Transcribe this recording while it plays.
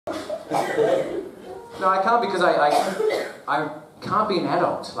No, I can't because I can't be an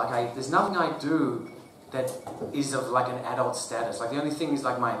adult. Like there's nothing I do that is of like an adult status. Like the only thing is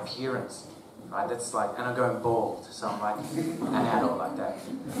like my appearance, right? That's like, and I'm going bald, so I'm like an adult like that.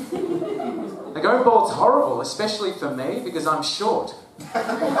 Now going bald's horrible, especially for me because I'm short.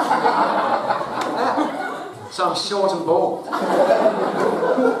 Yeah. So I'm short and bald.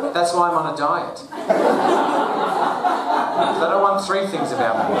 That's why I'm on a diet. Because I don't want three things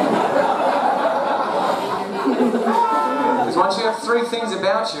about me. Because once you have three things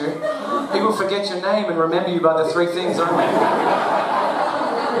about you, people forget your name and remember you by the three things only.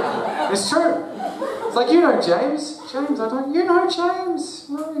 It's true. It's like, you know James. James, I don't. You know James.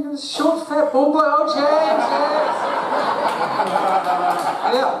 No, short, fat, bald boy. Oh, James, yes.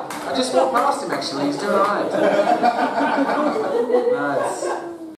 Yeah, I just walked past him actually. He's doing alright. No,